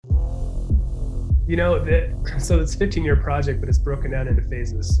So it's a 15-year project, but it's broken down into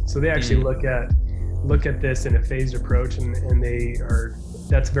phases. So they actually Mm, look at this in a phased approach, and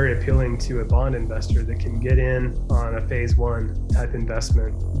that's very appealing to a bond investor that can get in on a phase one type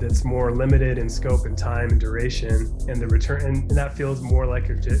investment that's more limited in scope and time and duration, and the return, and that feels more like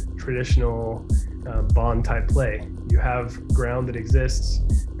a traditional bond type play. You have ground that exists.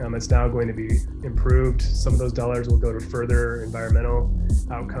 It's now going to be improved. Some of those dollars will go to further environmental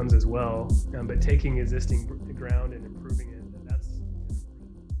outcomes as well. But taking existing ground and improving it, that's.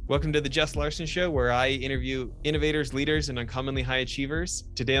 Welcome to the Jess Larson Show, where I interview innovators, leaders, and uncommonly high achievers.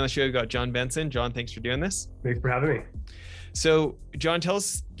 Today on the show, we've got John Benson. John, thanks for doing this. Thanks for having me. So, John, tell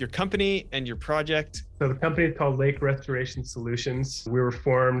us your company and your project. So the company is called Lake Restoration Solutions. We were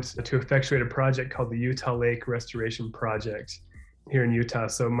formed to effectuate a project called the Utah Lake Restoration Project here in Utah.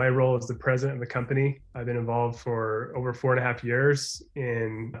 So my role is the president of the company. I've been involved for over 4.5 years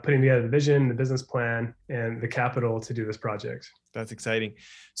in putting together the vision, the business plan, and the capital to do this project. That's exciting.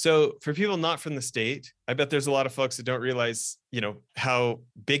 So for people not from the state, I bet there's a lot of folks that don't realize, how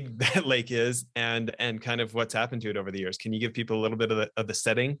big that lake is and kind of what's happened to it over the years. Can you give people a little bit of the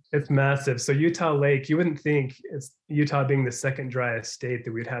setting? It's massive. So Utah Lake, you wouldn't think, it's Utah being the second driest state,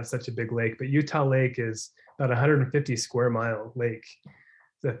 that we'd have such a big lake, but Utah Lake is about 150 square mile lake,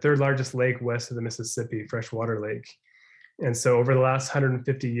 the third largest lake west of the Mississippi, freshwater lake. And so over the last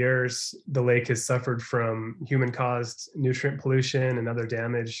 150 years, the lake has suffered from human-caused nutrient pollution and other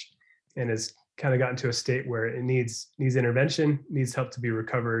damage, and has kind of gotten to a state where it needs intervention, needs help to be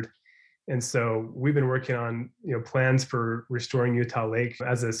recovered. And so we've been working on plans for restoring Utah Lake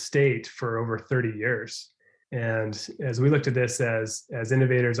as a state for over 30 years. And as we looked at this as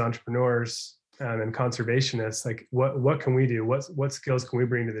innovators, entrepreneurs, and conservationists, like what can we do? What skills can we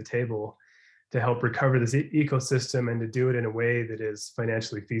bring to the table to help recover this ecosystem and to do it in a way that is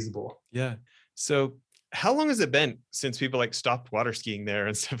financially feasible? Yeah. So how long has it been since people stopped water skiing there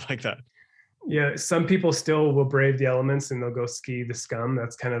and stuff like that? Yeah, some people still will brave the elements and they'll go ski the scum.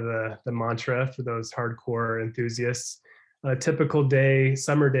 That's kind of the mantra for those hardcore enthusiasts. A typical day,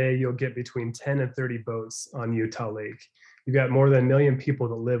 summer day, you'll get between 10 and 30 boats on Utah Lake. You've got more than 1 million people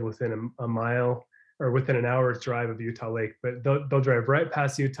that live within a mile or within an hour's drive of Utah Lake, but they'll drive right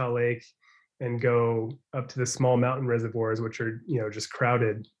past Utah Lake and go up to the small mountain reservoirs, which are just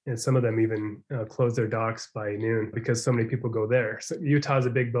crowded, and some of them even close their docks by noon because so many people go there. So Utah is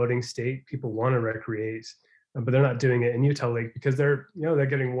a big boating state. People want to recreate, but they're not doing it in Utah Lake because they're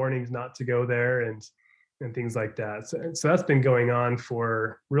getting warnings not to go there and things like that. So that's been going on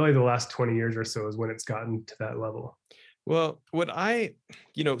for really the last 20 years or so is when it's gotten to that level. Well,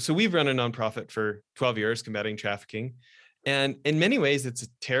 so we've run a nonprofit for 12 years combating trafficking. And in many ways, it's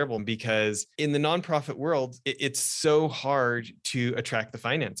terrible because in the nonprofit world, it's so hard to attract the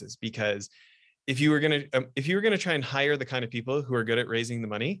finances, because if you were going to try and hire the kind of people who are good at raising the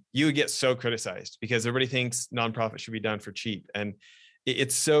money, you would get so criticized because everybody thinks nonprofit should be done for cheap. And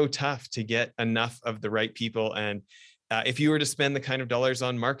it's so tough to get enough of the right people. And if you were to spend the kind of dollars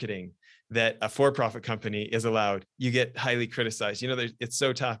on marketing that a for-profit company is allowed, you get highly criticized. It's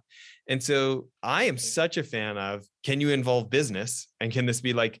so tough. And so I am such a fan of, can you involve business? And can this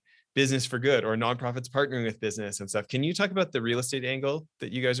be like business for good, or nonprofits partnering with business and stuff? Can you talk about the real estate angle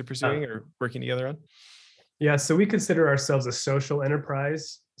that you guys are pursuing or working together on? Yeah, so we consider ourselves a social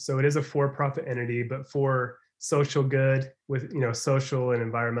enterprise. So it is a for-profit entity, but for social good, with social and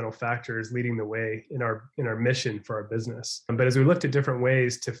environmental factors leading the way in our mission for our business. But as we looked at different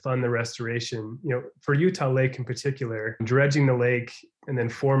ways to fund the restoration, for Utah Lake in particular, dredging the lake and then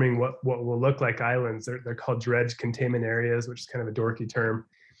forming what will look like islands. They're called dredge containment areas, which is kind of a dorky term.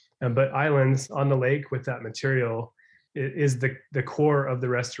 But islands on the lake with that material is the core of the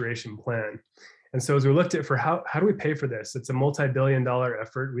restoration plan. And so as we looked at how do we pay for this? It's a multi-billion-dollar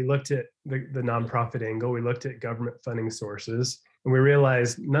effort. We looked at the nonprofit angle. We looked at government funding sources, and we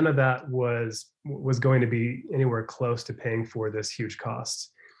realized none of that was going to be anywhere close to paying for this huge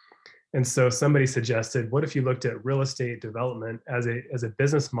cost. And so somebody suggested, what if you looked at real estate development as a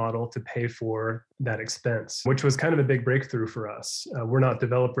business model to pay for that expense, which was kind of a big breakthrough for us. We're not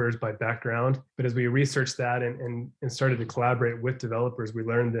developers by background, but as we researched that and started to collaborate with developers, we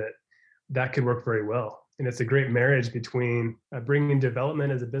learned that could work very well. And it's a great marriage between bringing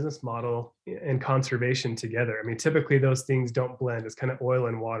development as a business model and conservation together. I mean, typically those things don't blend. It's kind of oil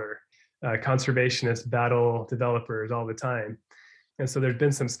and water. Conservationists battle developers all the time. And so there's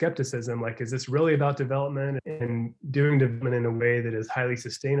been some skepticism, like, is this really about development and doing development in a way that is highly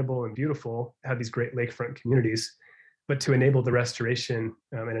sustainable and beautiful, have these great lakefront communities? but to enable the restoration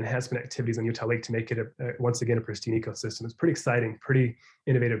and enhancement activities on Utah Lake to make it once again a pristine ecosystem. It's pretty exciting, pretty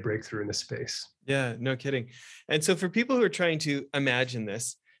innovative breakthrough in this space. Yeah, no kidding. And so for people who are trying to imagine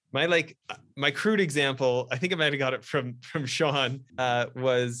this, my crude example, I think I might have got it from Sean,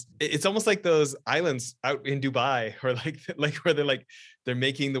 was it's almost like those islands out in Dubai, or like where they're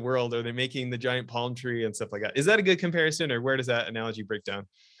making the world, or they're making the giant palm tree and stuff like that. Is that a good comparison, or where does that analogy break down?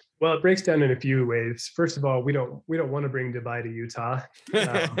 Well, it breaks down in a few ways. First of all, we don't want to bring Dubai to Utah.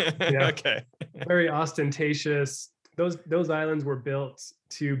 Okay. Very ostentatious. Those islands were built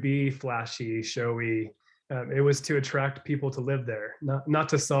to be flashy, showy. It was to attract people to live there, not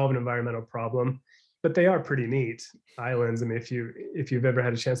to solve an environmental problem. But they are pretty neat islands. I mean, if you've ever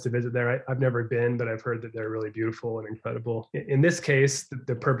had a chance to visit there, I've never been, but I've heard that they're really beautiful and incredible. In this case,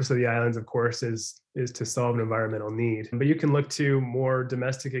 the purpose of the islands, of course, is to solve an environmental need. But you can look to more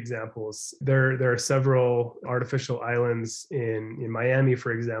domestic examples. There are several artificial islands in Miami,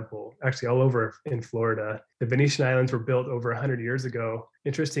 for example, actually all over in Florida. The Venetian Islands were built over 100 years ago,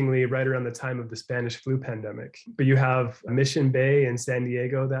 interestingly, right around the time of the Spanish flu pandemic. But you have Mission Bay in San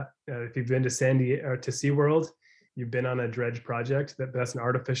Diego that if you've been to San Diego or to SeaWorld, you've been on a dredge project. That's an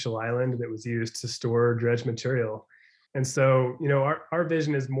artificial island that was used to store dredge material. And so, our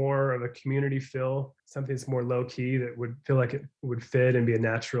vision is more of a community feel, something that's more low key that would feel like it would fit and be a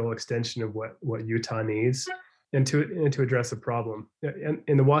natural extension of what Utah needs, and to address a problem.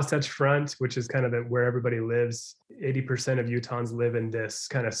 In the Wasatch Front, which is kind of where everybody lives, 80% of Utahns live in this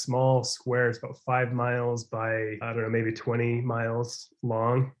kind of small square. It's about 5 miles by, I don't know, maybe 20 miles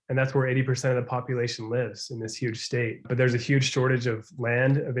long. And that's where 80% of the population lives in this huge state. But there's a huge shortage of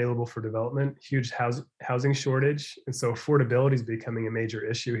land available for development, huge housing shortage. And so affordability is becoming a major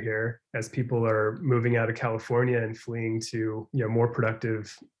issue here as people are moving out of California and fleeing to more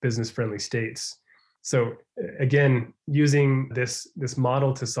productive, business-friendly states. So again, using this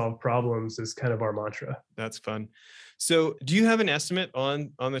model to solve problems is kind of our mantra. That's fun. So do you have an estimate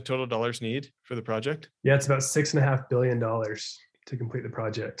on the total dollars need for the project? Yeah, it's about $6.5 billion to complete the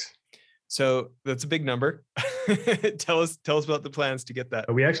project. So that's a big number. Tell us about the plans to get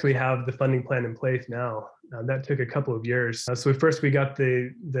that. We actually have the funding plan in place now. That took a couple of years. So first we got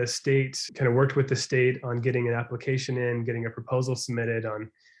the state, kind of worked with the state on getting an application in, getting a proposal submitted on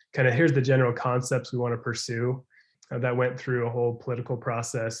kind of here's the general concepts we want to pursue. That went through a whole political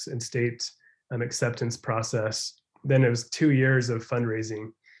process and state acceptance process. Then it was 2 years of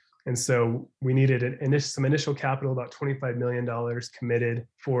fundraising. And so we needed some initial capital, about $25 million committed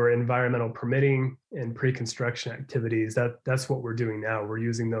for environmental permitting and pre-construction activities. That's what we're doing now. We're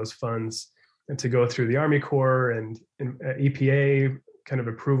using those funds to go through the Army Corps and EPA kind of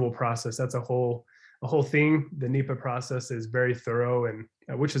approval process. That's a whole thing. The NEPA process is very thorough, and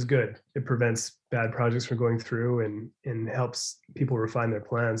which is good. It prevents bad projects from going through and helps people refine their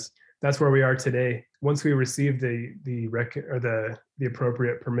plans. That's where we are today. Once we receive the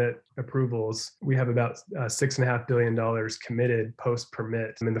appropriate permit approvals, we have about $6.5 billion committed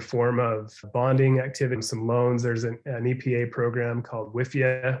post-permit in the form of bonding activity, some loans. There's an EPA program called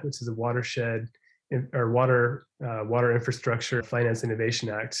WIFIA, which is a watershed or water infrastructure finance innovation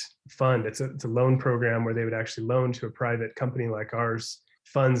act fund. It's a loan program where they would actually loan to a private company like ours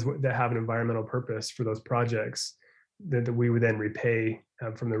funds that have an environmental purpose for those projects that we would then repay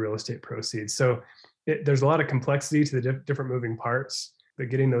from the real estate proceeds. So there's a lot of complexity to the different moving parts, but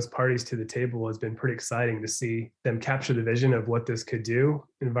getting those parties to the table has been pretty exciting to see them capture the vision of what this could do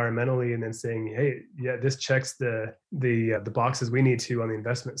environmentally, and then saying, hey, yeah, this checks the boxes we need to on the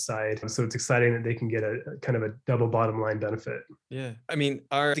investment side. So it's exciting that they can get a kind of a double bottom line benefit. Yeah. I mean,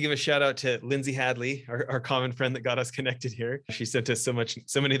 to give a shout out to Lindsay Hadley, our common friend that got us connected here. She sent us so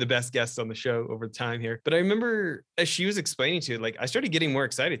many of the best guests on the show over time here. But I remember as she was explaining to it, I started getting more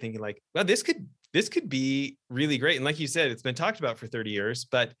excited, thinking wow, this could be really great. And like you said, it's been talked about for 30 years,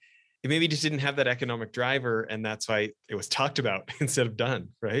 but it maybe just didn't have that economic driver. And that's why it was talked about instead of done,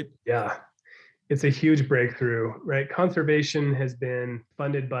 right? Yeah. It's a huge breakthrough, right? Conservation has been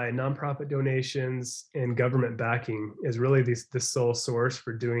funded by nonprofit donations, and government backing is really the sole source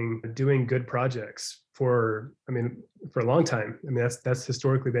for doing good projects for a long time. I mean, that's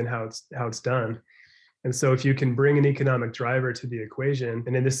historically been how it's done. And so if you can bring an economic driver to the equation,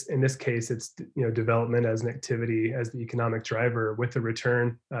 and in this case, it's development as an activity as the economic driver with a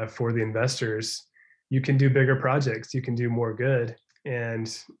return for the investors, you can do bigger projects, you can do more good.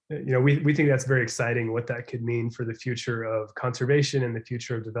 And we think that's very exciting, what that could mean for the future of conservation and the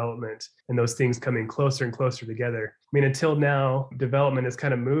future of development, and those things coming closer and closer together. I mean, until now, development has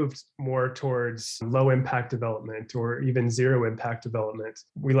kind of moved more towards low impact development or even zero impact development.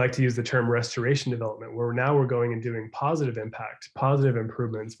 We like to use the term restoration development, where now we're going and doing positive impact, positive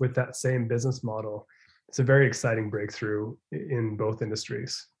improvements with that same business model. It's a very exciting breakthrough in both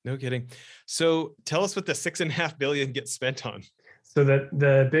industries. No kidding. So tell us what the $6.5 billion gets spent on. So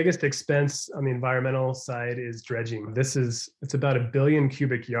the biggest expense on the environmental side is dredging. It's about 1 billion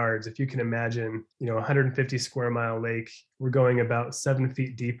cubic yards. If you can imagine, 150 square mile lake, we're going about 7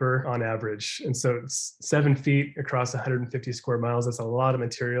 feet deeper on average. And so it's 7 feet across 150 square miles. That's a lot of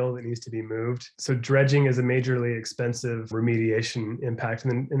material that needs to be moved. So dredging is a majorly expensive remediation impact.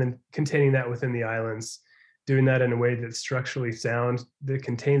 And then containing that within the islands, doing that in a way that's structurally sound, that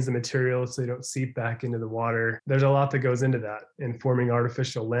contains the material so they don't seep back into the water. There's a lot that goes into that. In forming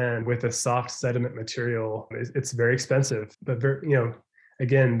artificial land with a soft sediment material, it's very expensive. But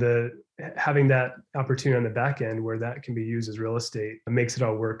again, having that opportunity on the back end where that can be used as real estate makes it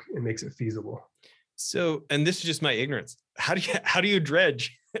all work and makes it feasible. So, and this is just my ignorance. How do you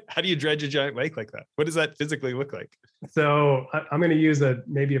dredge? How do you dredge a giant lake like that? What does that physically look like? So I'm going to use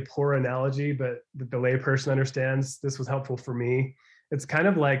maybe a poor analogy, but the layperson understands. This was helpful for me. It's kind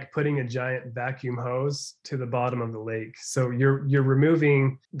of like putting a giant vacuum hose to the bottom of the lake. So you're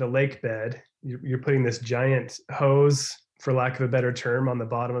removing the lake bed. You're putting this giant hose, for lack of a better term, on the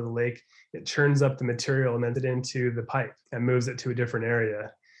bottom of the lake. It churns up the material and then it into the pipe and moves it to a different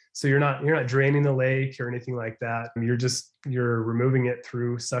area. So you're not draining the lake or anything like that. You're removing it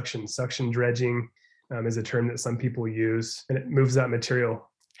through suction. Suction dredging is a term that some people use, and it moves that material.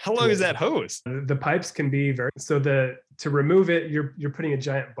 How long is that hose? The pipes can be to remove it, you're putting a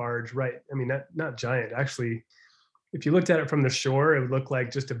giant barge, right? I mean, not giant, actually. If you looked at it from the shore, it would look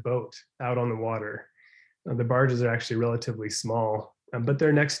like just a boat out on the water. The barges are actually relatively small, but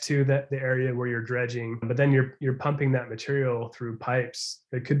they're next to the area where you're dredging. But then you're pumping that material through pipes.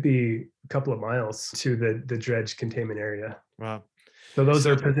 It could be a couple of miles to the dredge containment area. Wow. So those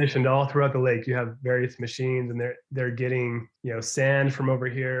are positioned all throughout the lake. You have various machines, and they're getting sand from over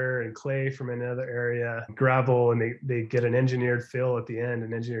here and clay from another area, gravel, and they get an engineered fill at the end,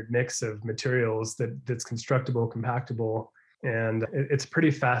 an engineered mix of materials that's constructible, compactable, and it's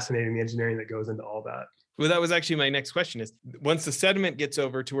pretty fascinating, the engineering that goes into all that. Well, that was actually my next question is, once the sediment gets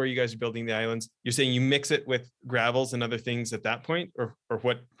over to where you guys are building the islands, you're saying you mix it with gravels and other things at that point, or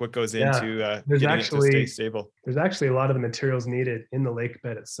what goes into getting it to stay stable? There's actually a lot of the materials needed in the lake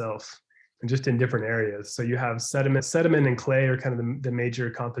bed itself, and just in different areas. So you have sediment and clay are kind of the major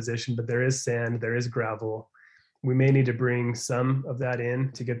composition, but there is sand, there is gravel. We may need to bring some of that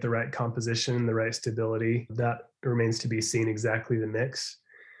in to get the right composition, the right stability. That remains to be seen, exactly the mix.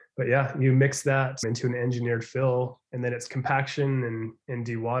 But yeah, you mix that into an engineered fill, and then it's compaction and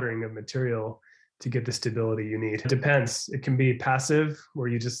dewatering of material to get the stability you need. It depends. It can be passive, where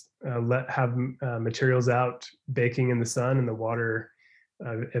you just have materials out baking in the sun and the water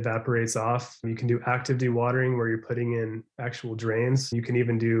evaporates off. You can do active dewatering, where you're putting in actual drains. You can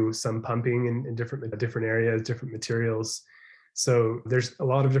even do some pumping in different areas, different materials. So there's a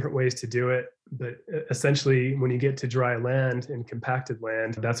lot of different ways to do it. But essentially, when you get to dry land and compacted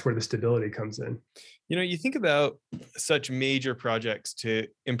land, that's where the stability comes in. You think about such major projects to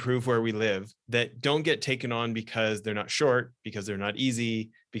improve where we live that don't get taken on because they're not short, because they're not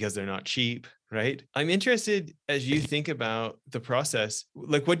easy, because they're not cheap, right? I'm interested, as you think about the process,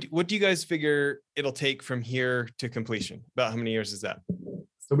 like what do you guys figure it'll take from here to completion? About how many years is that?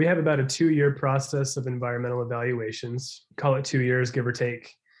 So we have about a 2-year process of environmental evaluations. Call it 2 years, give or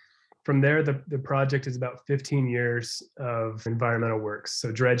take. From there, the project is about 15 years of environmental works.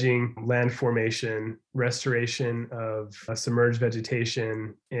 So dredging, land formation, restoration of submerged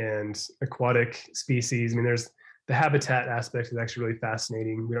vegetation and aquatic species. I mean, there's the habitat aspect is actually really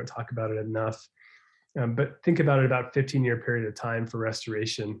fascinating. We don't talk about it enough. But think about it, about 15-year period of time for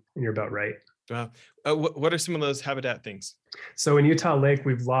restoration, and you're about right. Wow. What are some of those habitat things? So in Utah Lake,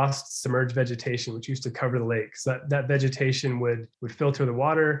 we've lost submerged vegetation, which used to cover the lake. So that vegetation would filter the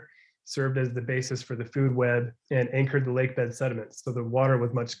water, served as the basis for the food web, and anchored the lake bed sediments. So the water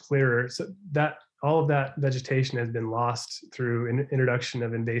was much clearer. So that all of that vegetation has been lost through introduction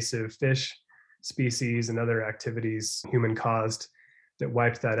of invasive fish species and other activities human caused that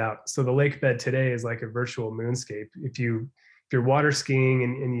wiped that out. So the lake bed today is like a virtual moonscape. If you're water skiing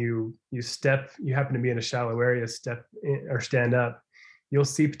and you happen to be in a shallow area, step in, or stand up, you'll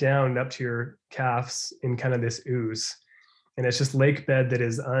seep down up to your calves in kind of this ooze. And it's just lake bed that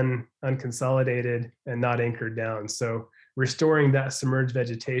is unconsolidated and not anchored down. So restoring that submerged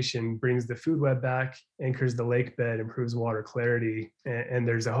vegetation brings the food web back, anchors the lake bed, improves water clarity, and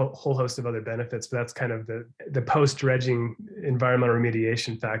there's a whole host of other benefits. But that's kind of the post-dredging environmental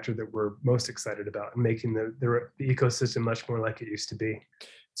remediation factor that we're most excited about, and making the ecosystem much more like it used to be.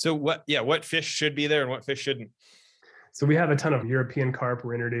 So what fish should be there and what fish shouldn't? So we have a ton of European carp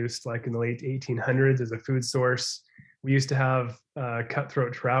were introduced like in the late 1800s as a food source. We used to have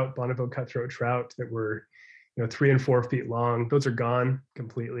cutthroat trout, Bonneville cutthroat trout that were 3 and 4 feet long. Those are gone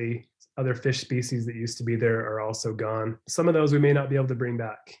completely. Other fish species that used to be there are also gone. Some of those we may not be able to bring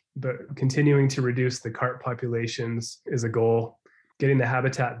back, but continuing to reduce the carp populations is a goal. Getting the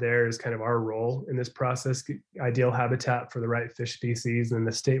habitat there is kind of our role in this process. Ideal habitat for the right fish species, and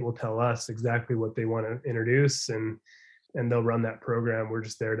the state will tell us exactly what they want to introduce, and they'll run that program. We're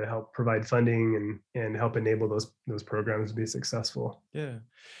just there to help provide funding and help enable those programs to be successful. Yeah.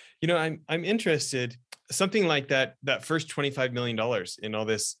 I'm interested, something like that first $25 million in all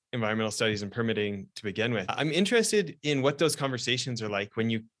this environmental studies and permitting to begin with. I'm interested in what those conversations are like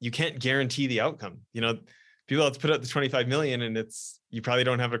when you can't guarantee the outcome. People have to put out the 25 million and you probably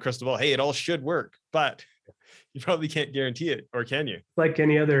don't have a crystal ball. Hey, it all should work, but you probably can't guarantee it, or can you? Like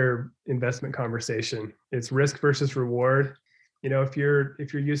any other investment conversation, it's risk versus reward. If you're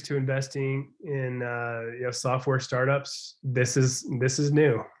used to investing in software startups, this is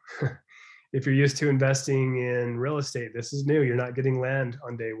new. If you're used to investing in real estate, this is new. You're not getting land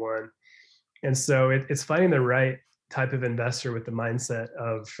on day one. And so it's finding the right type of investor with the mindset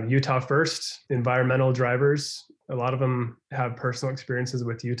of Utah first, environmental drivers. A lot of them have personal experiences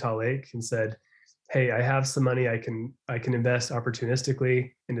with Utah Lake and said, hey, I have some money I can invest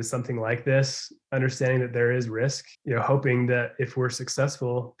opportunistically into something like this, understanding that there is risk, hoping that if we're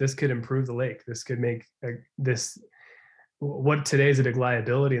successful, this could improve the lake. This could make what today is a big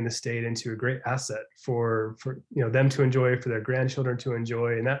liability in the state into a great asset for them to enjoy, for their grandchildren to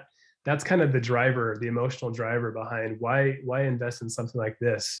enjoy. And that's kind of the emotional driver behind why invest in something like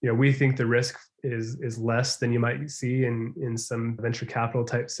this. We think the risk is less than you might see in some venture capital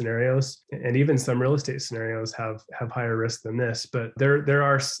type scenarios, and even some real estate scenarios have higher risk than this. But there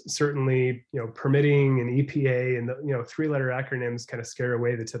are certainly permitting and EPA and the 3-letter acronyms kind of scare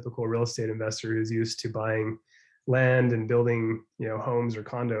away the typical real estate investor who's used to buying land and building homes or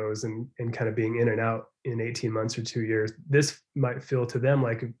condos and kind of being in and out in 18 months or 2 years. This might feel to them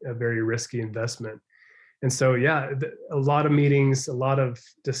like a very risky investment. And so, a lot of meetings, a lot of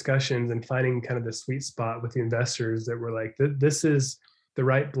discussions, and finding kind of the sweet spot with the investors that were like, this is the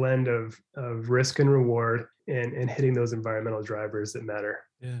right blend of risk and reward and hitting those environmental drivers that matter.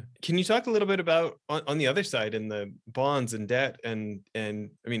 Yeah. Can you talk a little bit about on the other side in the bonds and debt and I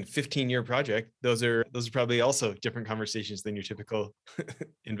mean, 15-year project, those are probably also different conversations than your typical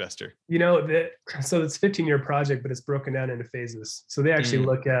investor. So it's 15-year project, but it's broken down into phases. So they actually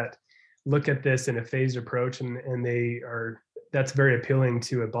look at this in a phased approach, and that's very appealing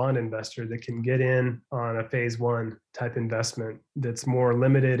to a bond investor that can get in on a phase 1 type investment that's more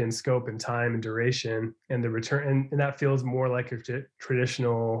limited in scope and time and duration, and the return, and that feels more like a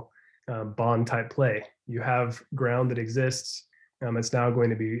traditional bond type play. You have ground that exists. It's now going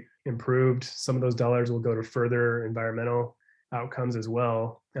to be improved. Some of those dollars will go to further environmental outcomes as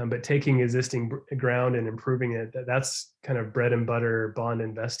well. But taking existing ground and improving it, that's kind of bread and butter bond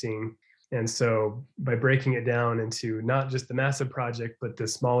investing. And so by breaking it down into not just the massive project, but the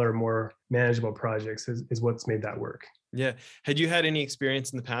smaller, more manageable projects is what's made that work. Yeah. Had you had any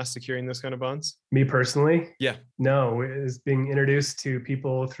experience in the past securing those kind of bonds? Me personally? Yeah. No, it was being introduced to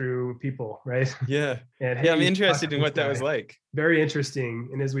people through people, right? Yeah. And hey, I'm interested in what that was like. Very interesting.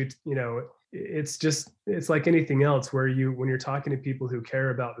 And as it's like anything else where when you're talking to people who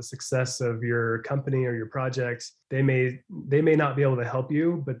care about the success of your company or your project, they may not be able to help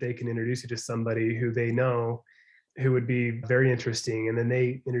you, but they can introduce you to somebody who they know who would be very interesting. And then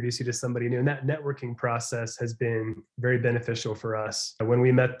they introduce you to somebody new. And that networking process has been very beneficial for us. When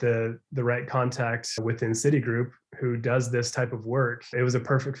we met the right contact within Citigroup who does this type of work, it was a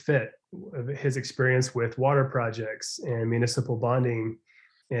perfect fit. His experience with water projects and municipal bonding,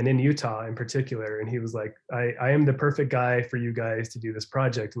 and in Utah in particular. And he was like, I am the perfect guy for you guys to do this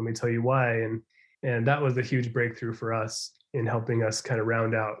project. Let me tell you why. And that was a huge breakthrough for us in helping us kind of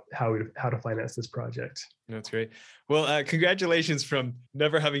round out how to finance this project. That's great. Well, congratulations from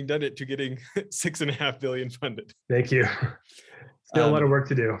never having done it to getting $6.5 billion funded. Thank you. Still a lot of work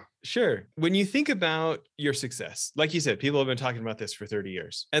to do. Sure. When you think about your success, like you said, people have been talking about this for 30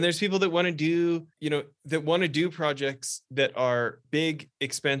 years. And there's people that want to do projects that are big,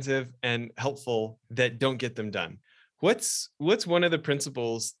 expensive, and helpful that don't get them done. What's one of the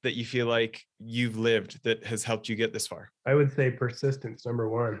principles that you feel like you've lived that has helped you get this far? I would say persistence, number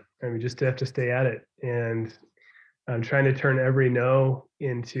one. I mean, just have to stay at it. And I'm trying to turn every no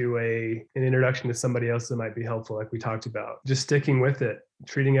into an introduction to somebody else that might be helpful, like we talked about. Just sticking with it,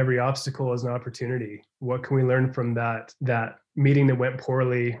 treating every obstacle as an opportunity. What can we learn from that meeting that went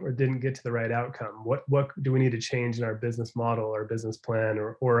poorly or didn't get to the right outcome? What do we need to change in our business model or business plan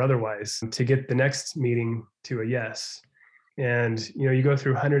or otherwise to get the next meeting to a yes? And you go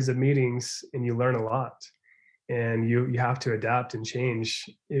through hundreds of meetings and you learn a lot. And you have to adapt and change.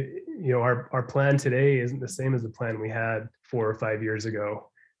 Our plan today isn't the same as the plan we had 4 or 5 years ago,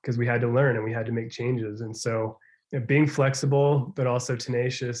 because we had to learn and we had to make changes. And so being flexible, but also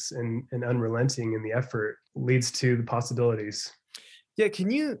tenacious and unrelenting in the effort leads to the possibilities. Yeah,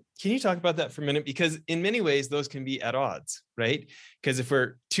 can you talk about that for a minute? Because in many ways, those can be at odds, right? Because if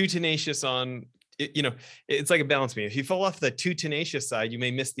we're too tenacious on, it's like a balance beam. If you fall off the too tenacious side, you may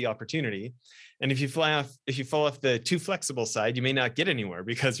miss the opportunity. And if you fall off the too flexible side, you may not get anywhere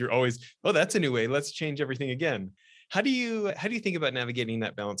because you're always, oh, that's a new way. Let's change everything again. How do you think about navigating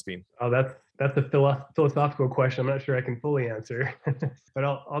that balance beam? Oh, that's a philosophical question. I'm not sure I can fully answer, but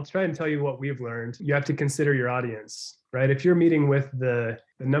I'll try and tell you what we've learned. You have to consider your audience, right? If you're meeting with the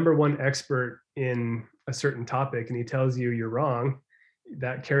number one expert in a certain topic and he tells you you're wrong,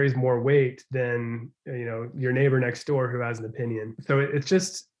 that carries more weight than your neighbor next door who has an opinion. So it's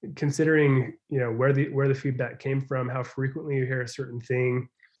just considering where the feedback came from, how frequently you hear a certain thing,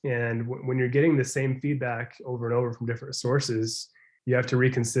 and when you're getting the same feedback over and over from different sources, you have to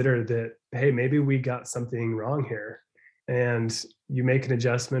reconsider that, hey, maybe we got something wrong here, and you make an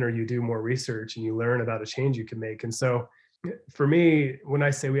adjustment or you do more research and you learn about a change you can make. And so for me, when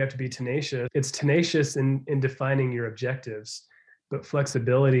I say we have to be tenacious, it's tenacious in defining your objectives, but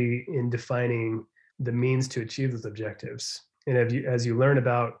flexibility in defining the means to achieve those objectives. And as you learn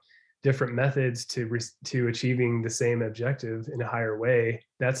about different methods to achieving the same objective in a higher way,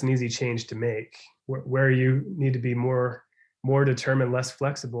 that's an easy change to make. Where you need to be more determined, less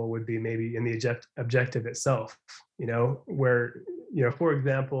flexible would be maybe in the objective itself. Where for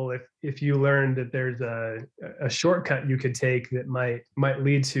example, if you learn that there's a shortcut you could take that might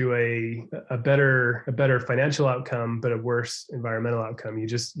lead to a better financial outcome, but a worse environmental outcome, you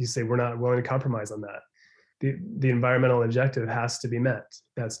say we're not willing to compromise on that. The environmental objective has to be met.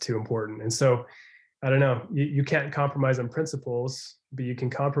 That's too important. And so I don't know, you can't compromise on principles, but you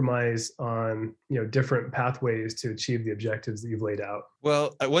can compromise on different pathways to achieve the objectives that you've laid out.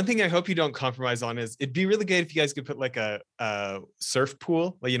 Well, one thing I hope you don't compromise on is it'd be really good if you guys could put like a surf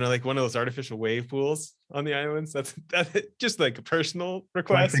pool, like one of those artificial wave pools on the islands. That's just like a personal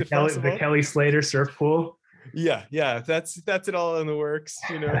request. Like the Kelly Slater surf pool. Yeah, that's it all in the works.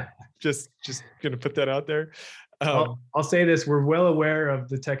 Just gonna put that out there. I'll say this: we're well aware of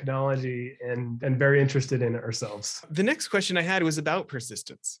the technology and very interested in it ourselves. The next question I had was about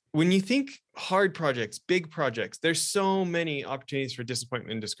persistence. When you think hard projects, big projects, there's so many opportunities for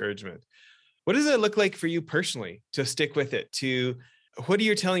disappointment and discouragement. What does it look like for you personally to stick with it? What are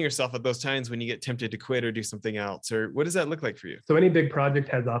you telling yourself at those times when you get tempted to quit or do something else? Or what does that look like for you? So any big project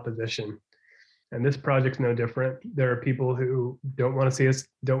has opposition. And this project's no different. There are people who don't want to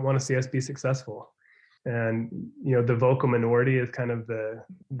see us be successful. And the vocal minority is kind of the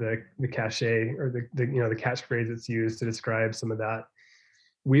cachet or the catchphrase that's used to describe some of that.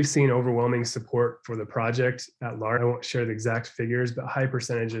 We've seen overwhelming support for the project at large. I won't share the exact figures, but high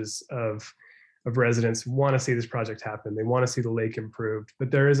percentages of residents want to see this project happen. They want to see the lake improved,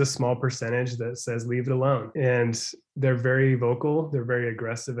 but there is a small percentage that says leave it alone. And they're very vocal, they're very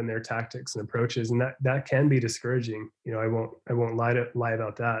aggressive in their tactics and approaches. And that can be discouraging. I won't lie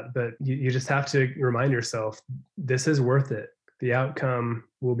about that, but you just have to remind yourself, this is worth it. The outcome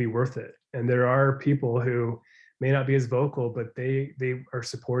will be worth it. And there are people who may not be as vocal, but they are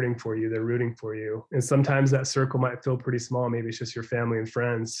supporting for you, they're rooting for you. And sometimes that circle might feel pretty small. Maybe it's just your family and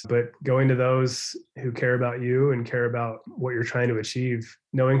friends, but going to those who care about you and care about what you're trying to achieve,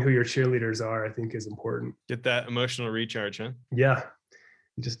 knowing who your cheerleaders are, I think is important. Get that emotional recharge, huh? Yeah,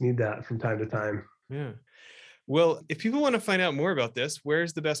 you just need that from time to time. Yeah. Well, if people want to find out more about this,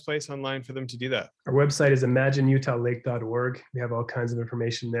 where's the best place online for them to do that? Our website is imagineutahlake.org. We have all kinds of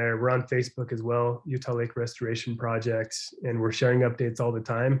information there. We're on Facebook as well, Utah Lake Restoration Project, and we're sharing updates all the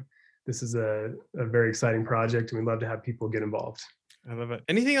time. This is a very exciting project, and we'd love to have people get involved. I love it.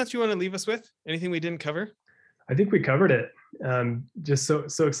 Anything else you want to leave us with? Anything we didn't cover? I think we covered it. Just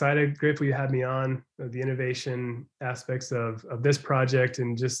so excited, grateful you had me on. The innovation aspects of this project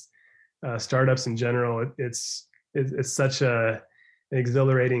and just startups in general. It's such a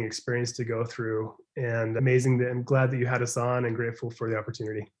exhilarating experience to go through, and amazing that I'm glad that you had us on, and grateful for the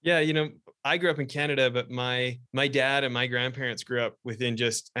opportunity. Yeah, I grew up in Canada, but my dad and my grandparents grew up within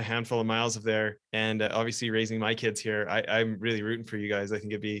just a handful of miles of there. And obviously, raising my kids here, I'm really rooting for you guys. I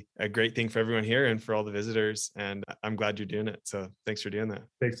think it'd be a great thing for everyone here and for all the visitors. And I'm glad you're doing it. So thanks for doing that.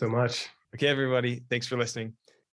 Thanks so much. Okay, everybody, thanks for listening.